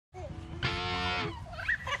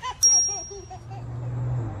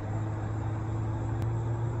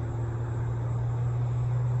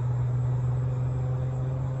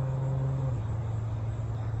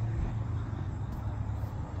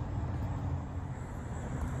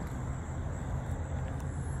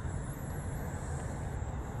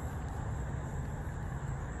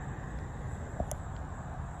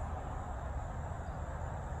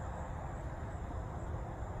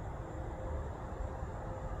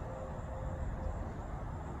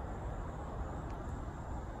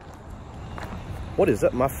What is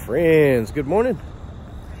up, my friends? Good morning.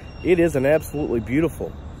 It is an absolutely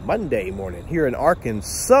beautiful Monday morning here in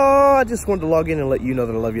Arkansas. I just wanted to log in and let you know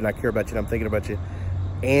that I love you and I care about you and I'm thinking about you,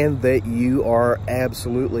 and that you are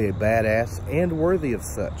absolutely a badass and worthy of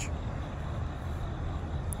such.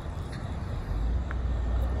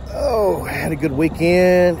 Oh, had a good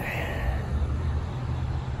weekend.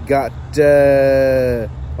 Got,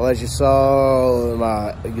 well, as you saw,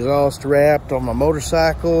 my exhaust wrapped on my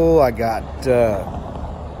motorcycle. I got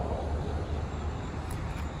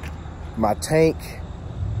my tank,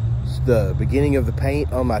 the beginning of the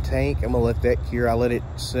paint on my tank. I'm gonna let that cure. I let it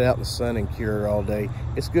sit out in the sun and cure all day.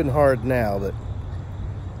 It's good and hard now, but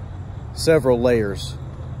several layers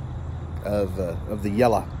of the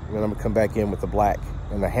yellow. And then I'm gonna come back in with the black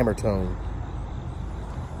and the hammer tone.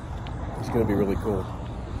 It's gonna be really cool.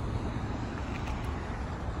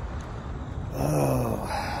 Oh,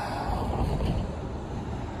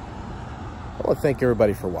 I want to thank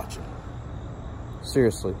everybody for watching.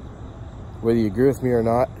 Seriously, whether you agree with me or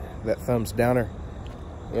not, that thumbs downer,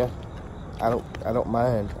 yeah, I don't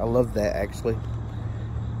mind. I love that, actually,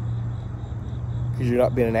 because you're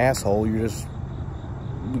not being an asshole. You're just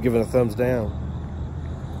giving a thumbs down.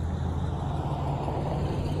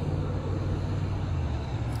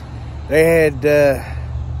 They had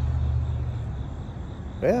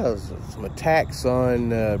yeah, some attacks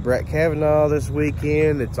on Brett Kavanaugh this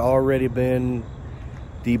weekend. It's already been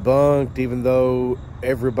debunked, even though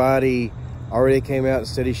everybody already came out and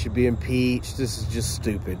said he should be impeached. This is just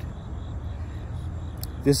stupid.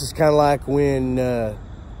 This is kind of like when,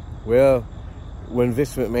 well, when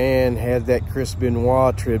Vince McMahon had that Chris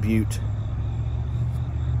Benoit tribute,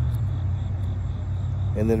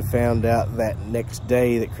 and then found out that next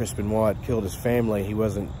day that Chris Benoit had killed his family. It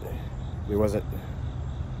wasn't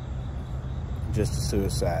just a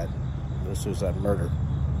suicide murder.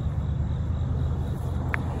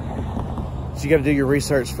 So you got to do your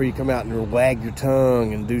research before you come out and wag your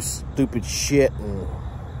tongue and do stupid shit and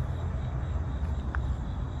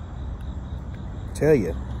tell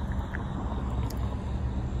you.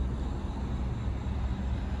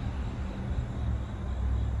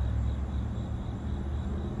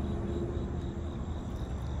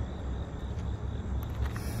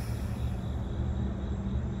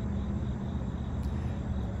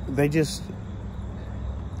 They just,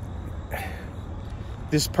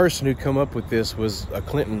 this person who come up with this was a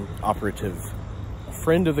Clinton operative, a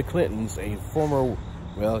friend of the Clintons, a former,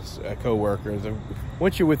 well, it's a co-worker.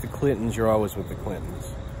 Once you're with the Clintons, you're always with the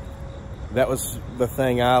Clintons. That was the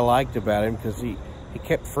thing I liked about him, because he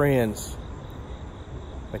kept friends.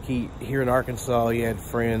 Like here in Arkansas, he had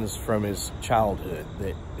friends from his childhood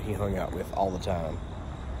that he hung out with all the time.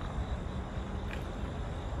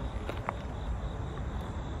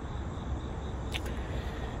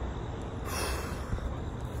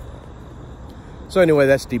 So anyway,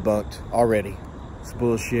 that's debunked already. It's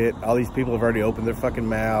bullshit. All these people have already opened their fucking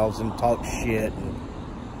mouths and talked shit. And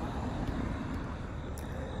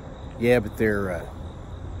yeah, but they're,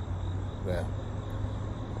 well,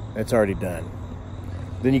 that's already done.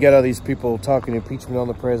 Then you got all these people talking impeachment on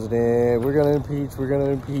the president. We're gonna impeach, we're gonna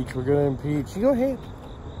impeach, we're gonna impeach. You go ahead.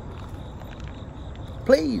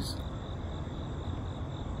 Please.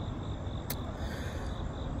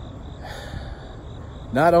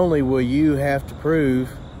 Not only will you have to prove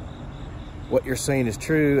what you're saying is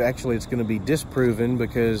true, actually it's going to be disproven,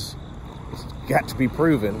 because it's got to be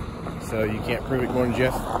proven. So you can't prove it. Good morning,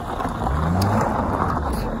 Jeff.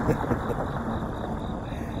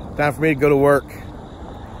 Time for me to go to work.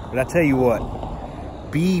 But I tell you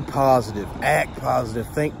what, be positive, act positive,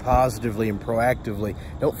 think positively and proactively.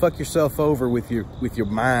 Don't fuck yourself over with your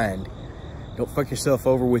mind. Don't fuck yourself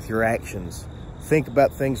over with your actions. Think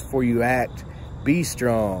about things before you act. Be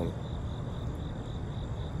strong.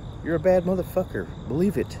 You're a bad motherfucker.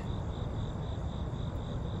 Believe it.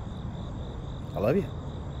 I love you.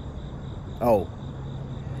 Oh,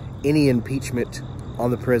 any impeachment on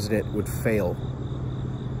the president would fail.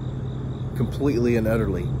 Completely and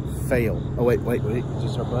utterly fail. Oh, wait. Is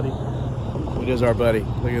this our buddy? It is our buddy.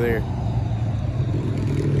 Look at there.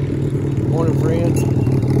 Morning, friends.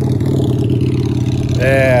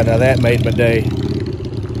 Yeah, now that made my day.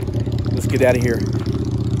 Let's get out of here.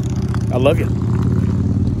 I love you.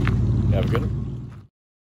 Have a good one.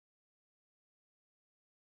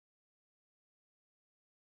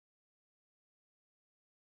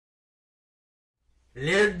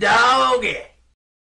 Little doggy.